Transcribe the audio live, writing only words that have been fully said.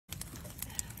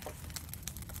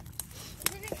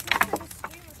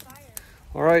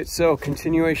All right, so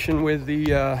continuation with the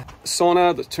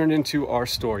sauna that turned into our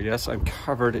store. Yes, I'm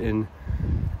covered in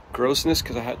grossness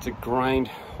because I had to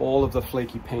grind all of the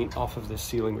flaky paint off of this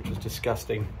ceiling, which was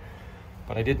disgusting.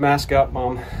 But I did mask up,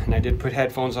 Mom, and I did put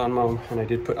headphones on, Mom, and I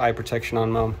did put eye protection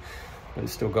on, Mom, but it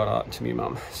still got out to me,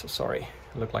 Mom. So sorry.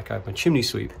 I look like I have my chimney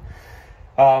sweep.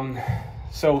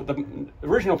 So the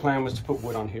original plan was to put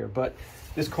wood on here, but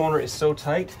this corner is so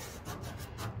tight,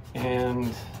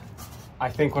 and I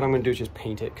think what I'm going to do is just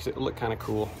paint it because it'll look kind of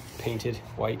cool, painted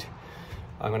white.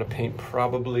 I'm going to paint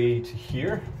probably to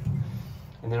here,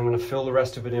 and then I'm going to fill the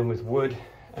rest of it in with wood,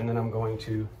 and then I'm going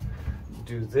to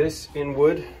do this in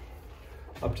wood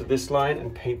up to this line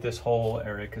and paint this whole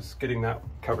area because getting that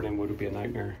covered in wood would be a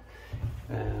nightmare.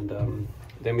 And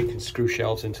then we can screw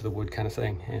shelves into the wood kind of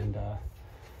thing and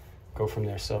go from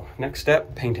there. So next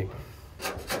step, painting.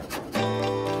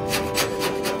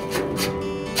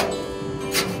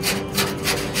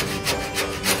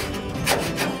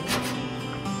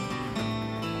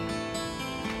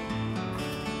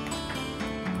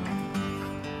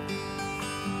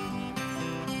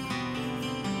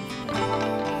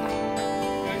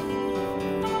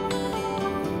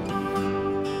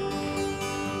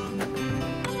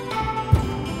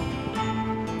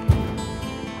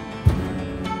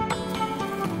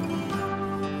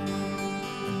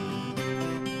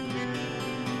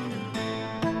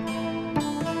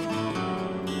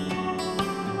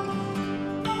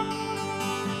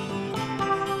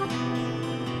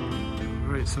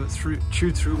 So it's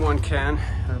chewed through one can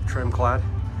of trim clad,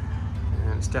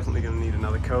 and it's definitely going to need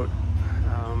another coat.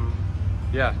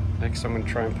 Yeah, next I'm going to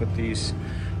try and put these.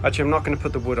 Actually, I'm not going to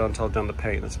put the wood on until I've done the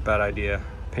paint. That's a bad idea.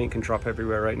 Paint can drop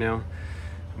everywhere right now.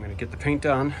 I'm going to get the paint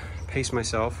done, pace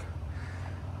myself,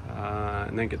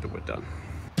 and then get the wood done.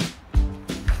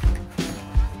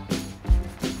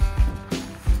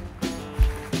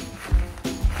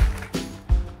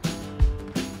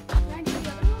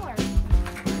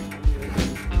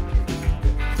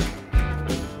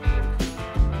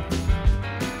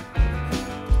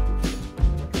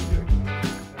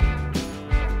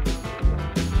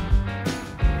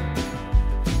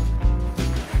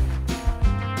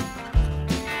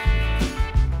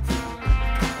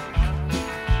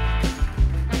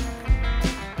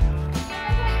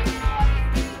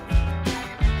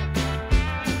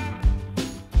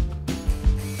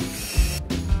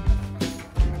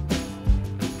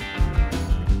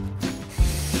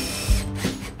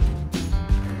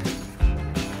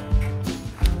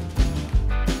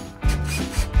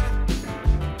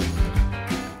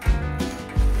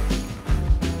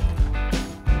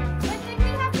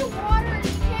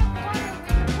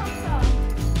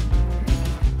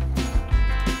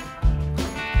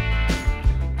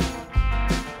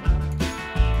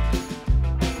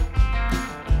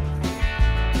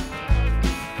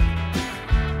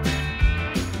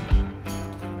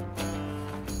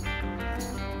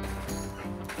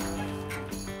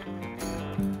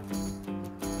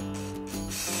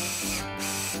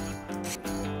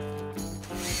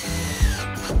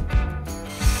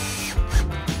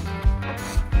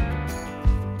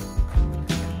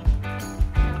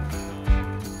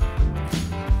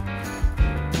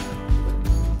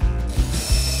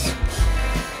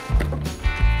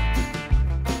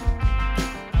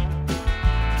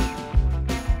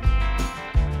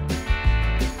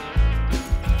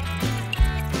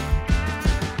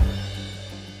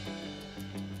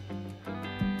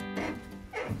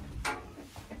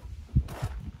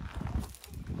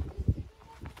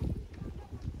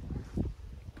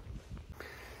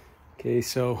 Okay,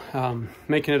 so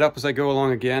making it up as I go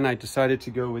along again. I decided to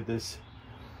go with this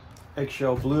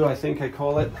eggshell blue, I think I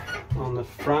call it, on the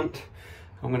front.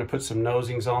 I'm going to put some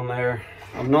nosings on there.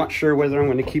 I'm not sure whether I'm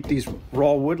going to keep these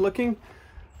raw wood looking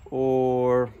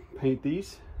or paint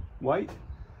these white.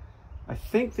 I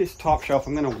think this top shelf,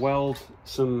 I'm going to weld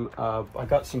some, I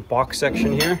got some box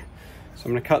section here. So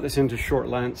I'm going to cut this into short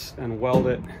lengths and weld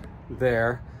it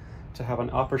there to have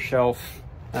an upper shelf.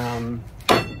 And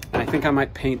I think I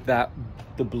might paint that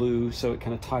the blue so it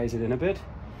kind of ties it in a bit.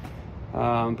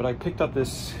 But I picked up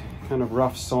this kind of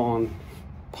rough sawn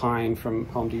pine from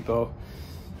Home Depot.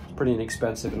 It's pretty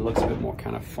inexpensive and looks a bit more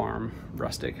kind of farm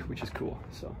rustic, which is cool.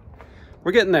 So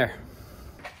we're getting there.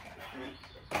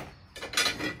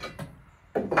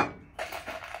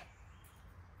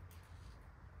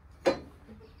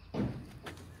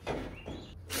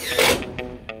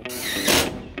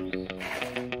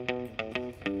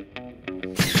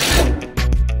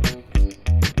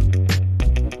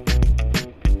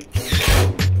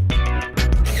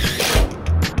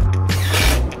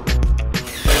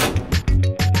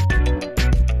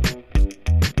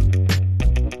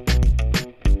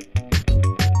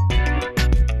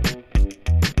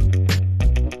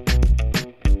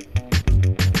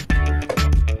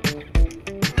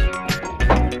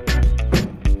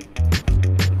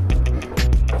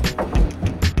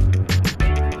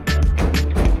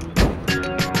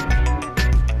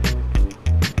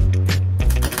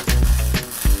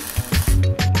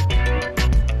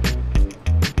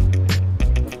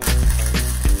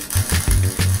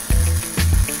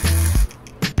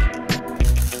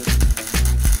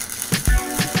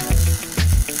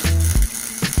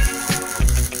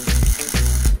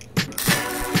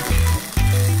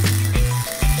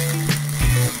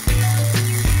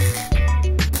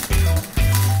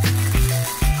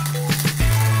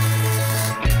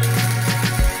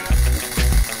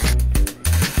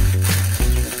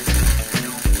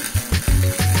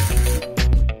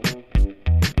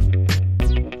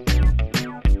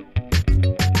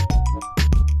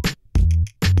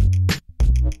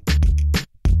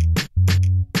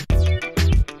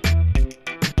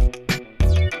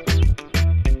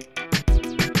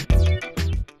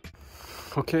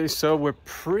 Okay, so we're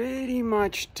pretty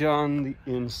much done the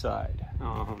inside.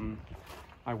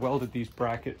 I welded these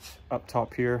brackets up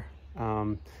top here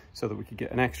so that we could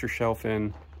get an extra shelf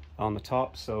in on the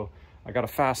top. So I got to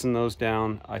fasten those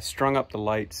down. I strung up the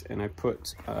lights and I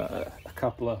put a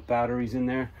couple of batteries in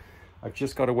there. I've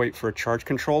just got to wait for a charge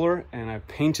controller, and I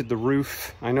painted the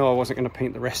roof. I know I wasn't going to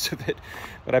paint the rest of it,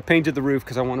 but I painted the roof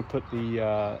because I want to put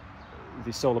the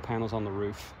solar panels on the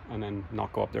roof and then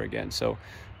not go up there again. So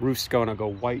roof's going to go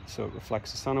white so it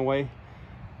reflects the sun away.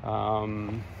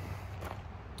 And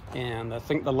I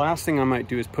think the last thing I might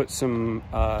do is put some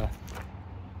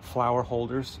flower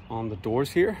holders on the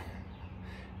doors here,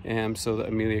 and so that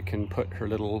Amelia can put her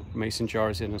little mason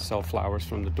jars in and sell flowers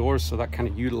from the doors. So that kind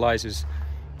of utilizes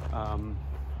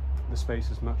the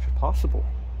space as much as possible.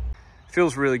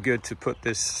 Feels really good to put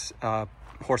this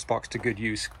Horsebox to good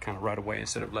use kind of right away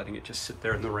instead of letting it just sit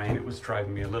there in the rain. It was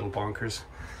driving me a little bonkers.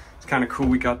 It's kind of cool.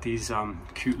 We got these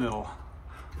cute little,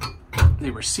 they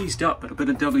were seized up, but a bit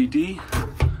of WD.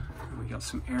 We got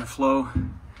some airflow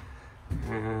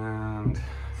and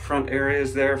front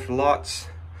areas there for lots,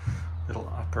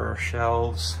 little upper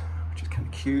shelves, which is kind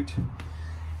of cute.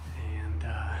 And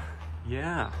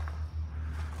yeah,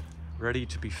 ready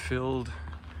to be filled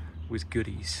with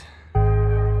goodies.